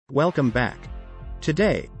Welcome back.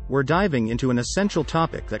 Today, we're diving into an essential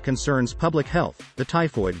topic that concerns public health, the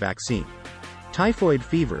typhoid vaccine. Typhoid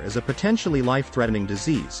fever is a potentially life-threatening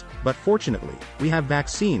disease, but fortunately, we have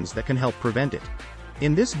vaccines that can help prevent it.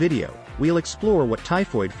 In this video, we'll explore what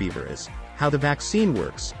typhoid fever is, how the vaccine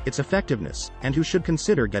works, its effectiveness, and who should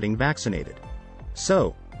consider getting vaccinated.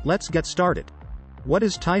 So, let's get started. What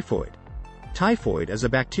is typhoid? Typhoid is a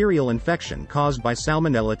bacterial infection caused by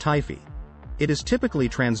Salmonella Typhi. It is typically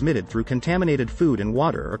transmitted through contaminated food and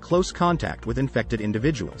water or close contact with infected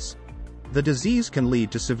individuals. The disease can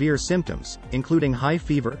lead to severe symptoms, including high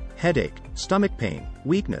fever, headache, stomach pain,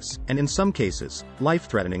 weakness, and in some cases,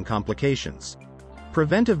 life-threatening complications.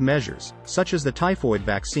 Preventive measures, such as the typhoid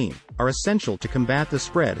vaccine, are essential to combat the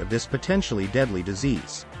spread of this potentially deadly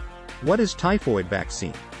disease. What is typhoid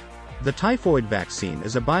vaccine? The typhoid vaccine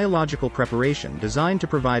is a biological preparation designed to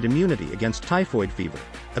provide immunity against typhoid fever,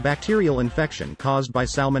 a bacterial infection caused by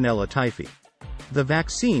Salmonella Typhi. The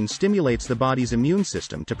vaccine stimulates the body's immune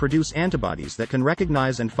system to produce antibodies that can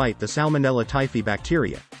recognize and fight the Salmonella Typhi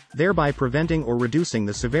bacteria, thereby preventing or reducing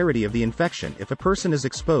the severity of the infection if a person is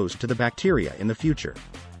exposed to the bacteria in the future.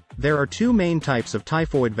 There are two main types of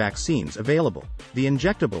typhoid vaccines available: the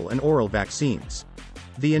injectable and oral vaccines.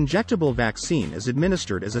 The injectable vaccine is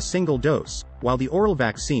administered as a single dose, while the oral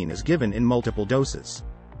vaccine is given in multiple doses.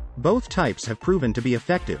 Both types have proven to be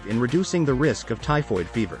effective in reducing the risk of typhoid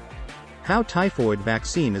fever. How typhoid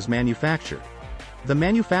vaccine is manufactured. The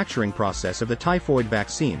manufacturing process of the typhoid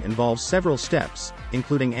vaccine involves several steps,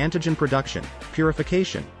 including antigen production,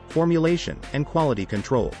 purification, formulation, and quality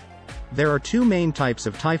control. There are two main types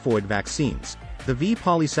of typhoid vaccines: the V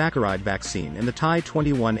polysaccharide vaccine and the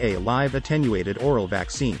Ty21a live attenuated oral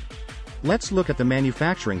vaccine. Let's look at the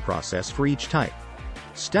manufacturing process for each type.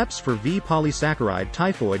 Steps for V polysaccharide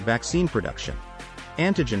typhoid vaccine production.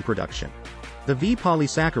 Antigen production. The V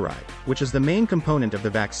polysaccharide, which is the main component of the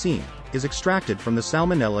vaccine, is extracted from the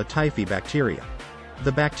Salmonella Typhi bacteria.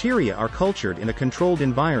 The bacteria are cultured in a controlled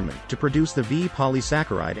environment to produce the V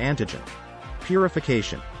polysaccharide antigen.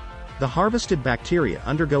 Purification. The harvested bacteria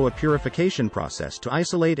undergo a purification process to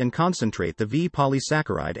isolate and concentrate the V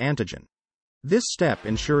polysaccharide antigen. This step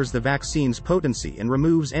ensures the vaccine's potency and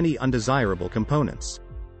removes any undesirable components.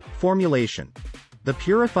 Formulation. The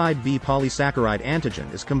purified V polysaccharide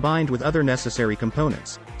antigen is combined with other necessary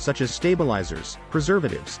components, such as stabilizers,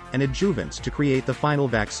 preservatives, and adjuvants to create the final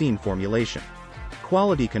vaccine formulation.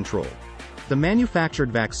 Quality control. The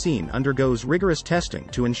manufactured vaccine undergoes rigorous testing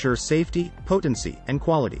to ensure safety, potency, and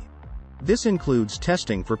quality. This includes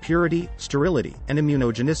testing for purity, sterility, and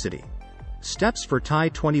immunogenicity. Steps for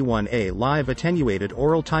Ty21a live attenuated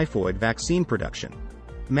oral typhoid vaccine production.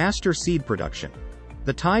 Master seed production.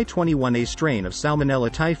 The Ty21a strain of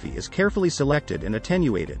Salmonella Typhi is carefully selected and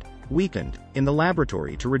attenuated, weakened, in the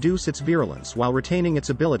laboratory to reduce its virulence while retaining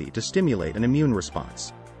its ability to stimulate an immune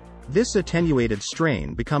response. This attenuated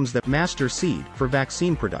strain becomes the master seed for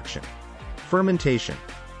vaccine production. Fermentation.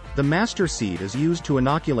 The master seed is used to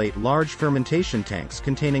inoculate large fermentation tanks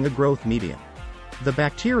containing a growth medium. The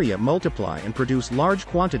bacteria multiply and produce large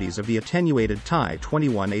quantities of the attenuated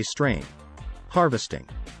Ty21a strain. Harvesting.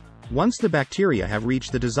 Once the bacteria have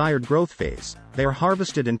reached the desired growth phase, they are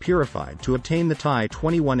harvested and purified to obtain the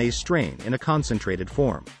Ty21a strain in a concentrated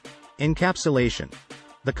form. Encapsulation.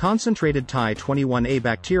 The concentrated Ty21a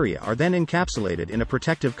bacteria are then encapsulated in a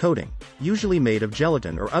protective coating, usually made of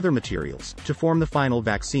gelatin or other materials, to form the final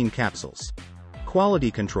vaccine capsules.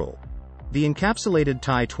 Quality control. The encapsulated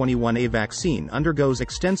Ty21a vaccine undergoes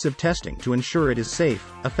extensive testing to ensure it is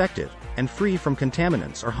safe, effective, and free from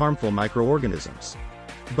contaminants or harmful microorganisms.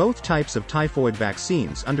 Both types of typhoid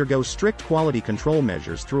vaccines undergo strict quality control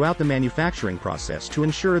measures throughout the manufacturing process to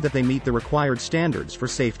ensure that they meet the required standards for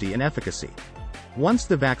safety and efficacy. Once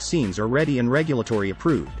the vaccines are ready and regulatory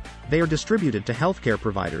approved, they are distributed to healthcare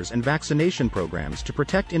providers and vaccination programs to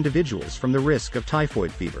protect individuals from the risk of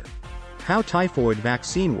typhoid fever. How typhoid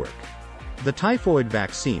vaccine work. The typhoid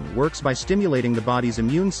vaccine works by stimulating the body's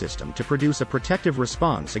immune system to produce a protective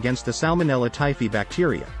response against the Salmonella Typhi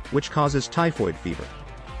bacteria, which causes typhoid fever.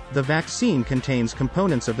 The vaccine contains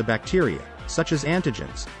components of the bacteria, such as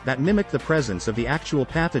antigens, that mimic the presence of the actual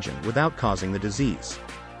pathogen without causing the disease.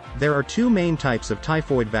 There are two main types of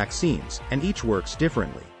typhoid vaccines, and each works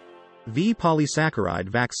differently. V polysaccharide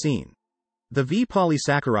vaccine. The V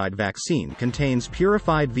polysaccharide vaccine contains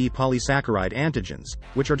purified V polysaccharide antigens,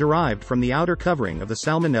 which are derived from the outer covering of the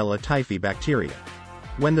Salmonella Typhi bacteria.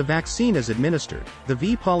 When the vaccine is administered, the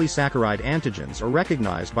V polysaccharide antigens are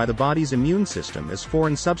recognized by the body's immune system as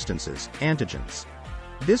foreign substances, antigens.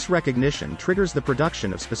 This recognition triggers the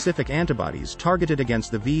production of specific antibodies targeted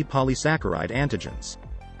against the V polysaccharide antigens.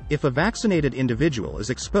 If a vaccinated individual is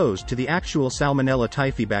exposed to the actual Salmonella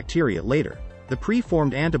Typhi bacteria later, the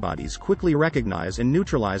pre-formed antibodies quickly recognize and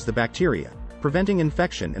neutralize the bacteria, preventing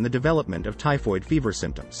infection and the development of typhoid fever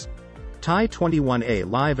symptoms.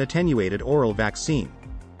 Ty21a live attenuated oral vaccine.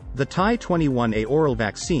 The Ty21a oral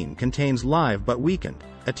vaccine contains live but weakened,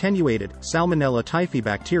 attenuated, Salmonella Typhi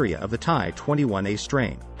bacteria of the Ty21a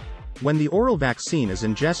strain. When the oral vaccine is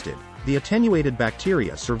ingested, the attenuated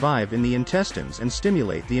bacteria survive in the intestines and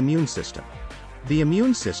stimulate the immune system. The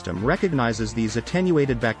immune system recognizes these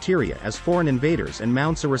attenuated bacteria as foreign invaders and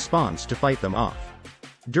mounts a response to fight them off.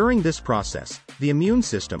 During this process, the immune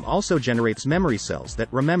system also generates memory cells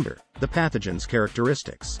that remember the pathogen's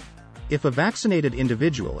characteristics. If a vaccinated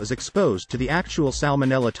individual is exposed to the actual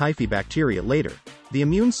Salmonella Typhi bacteria later, the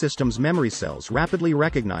immune system's memory cells rapidly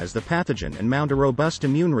recognize the pathogen and mount a robust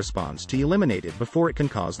immune response to eliminate it before it can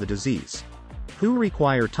cause the disease. Who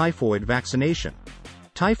require typhoid vaccination?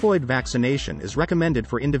 Typhoid vaccination is recommended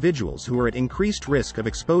for individuals who are at increased risk of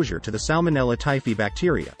exposure to the Salmonella Typhi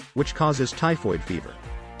bacteria, which causes typhoid fever.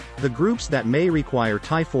 The groups that may require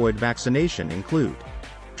typhoid vaccination include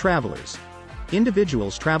travelers.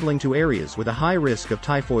 Individuals traveling to areas with a high risk of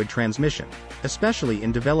typhoid transmission, especially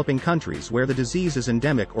in developing countries where the disease is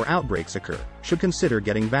endemic or outbreaks occur, should consider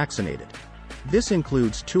getting vaccinated. This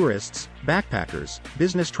includes tourists, backpackers,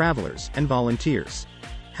 business travelers, and volunteers.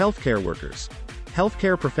 Healthcare workers.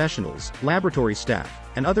 Healthcare professionals, laboratory staff,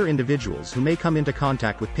 and other individuals who may come into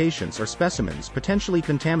contact with patients or specimens potentially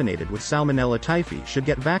contaminated with Salmonella Typhi should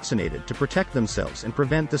get vaccinated to protect themselves and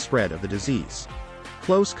prevent the spread of the disease.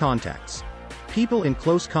 Close contacts. People in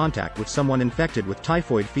close contact with someone infected with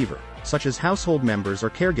typhoid fever, such as household members or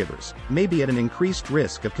caregivers, may be at an increased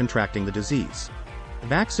risk of contracting the disease.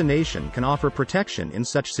 Vaccination can offer protection in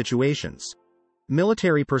such situations.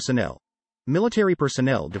 Military personnel. Military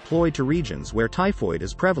personnel deployed to regions where typhoid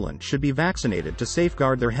is prevalent should be vaccinated to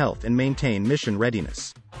safeguard their health and maintain mission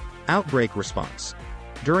readiness. Outbreak response.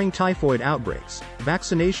 During typhoid outbreaks,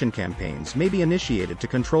 vaccination campaigns may be initiated to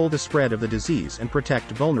control the spread of the disease and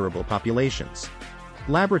protect vulnerable populations.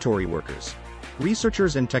 Laboratory workers.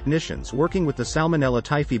 Researchers and technicians working with the Salmonella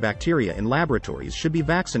Typhi bacteria in laboratories should be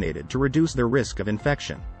vaccinated to reduce their risk of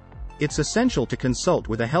infection. It's essential to consult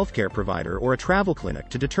with a healthcare provider or a travel clinic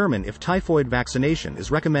to determine if typhoid vaccination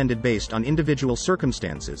is recommended based on individual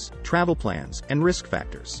circumstances, travel plans, and risk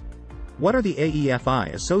factors. What are the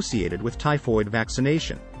AEFI associated with typhoid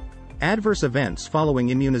vaccination? Adverse events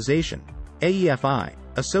following immunization, AEFI,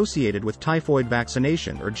 associated with typhoid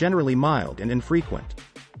vaccination are generally mild and infrequent.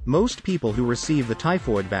 Most people who receive the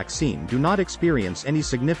typhoid vaccine do not experience any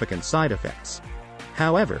significant side effects.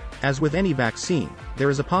 However, as with any vaccine,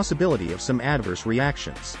 there is a possibility of some adverse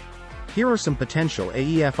reactions. Here are some potential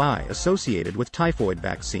AEFI associated with typhoid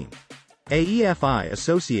vaccine. AEFI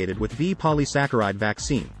associated with polysaccharide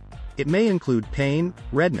vaccine. It may include pain,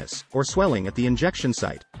 redness, or swelling at the injection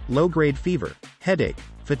site, low-grade fever, headache,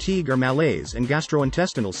 fatigue or malaise and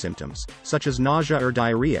gastrointestinal symptoms, such as nausea or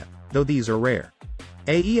diarrhea, though these are rare.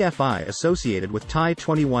 AEFI associated with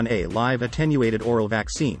Ty21a live attenuated oral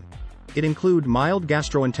vaccine. It include mild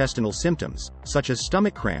gastrointestinal symptoms, such as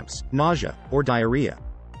stomach cramps, nausea, or diarrhea.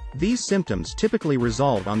 These symptoms typically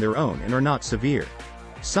resolve on their own and are not severe.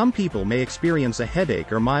 Some people may experience a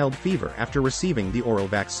headache or mild fever after receiving the oral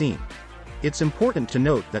vaccine. It's important to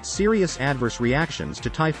note that serious adverse reactions to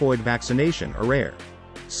typhoid vaccination are rare.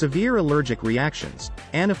 Severe allergic reactions,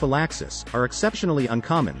 anaphylaxis, are exceptionally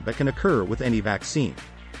uncommon but can occur with any vaccine.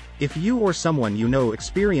 If you or someone you know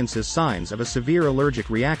experiences signs of a severe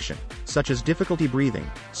allergic reaction, such as difficulty breathing,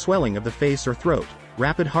 swelling of the face or throat,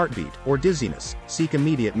 rapid heartbeat, or dizziness, seek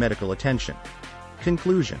immediate medical attention.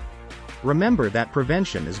 Conclusion. Remember that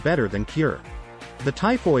prevention is better than cure. The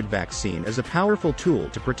typhoid vaccine is a powerful tool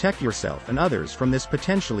to protect yourself and others from this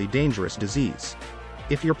potentially dangerous disease.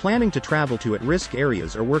 If you're planning to travel to at-risk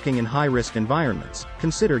areas or working in high-risk environments,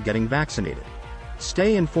 consider getting vaccinated.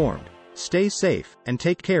 Stay informed, stay safe, and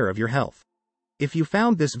take care of your health. If you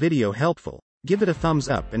found this video helpful, give it a thumbs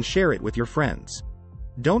up and share it with your friends.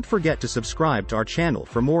 Don't forget to subscribe to our channel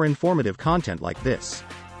for more informative content like this.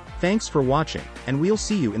 Thanks for watching, and we'll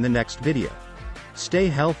see you in the next video. Stay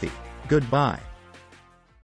healthy. Goodbye.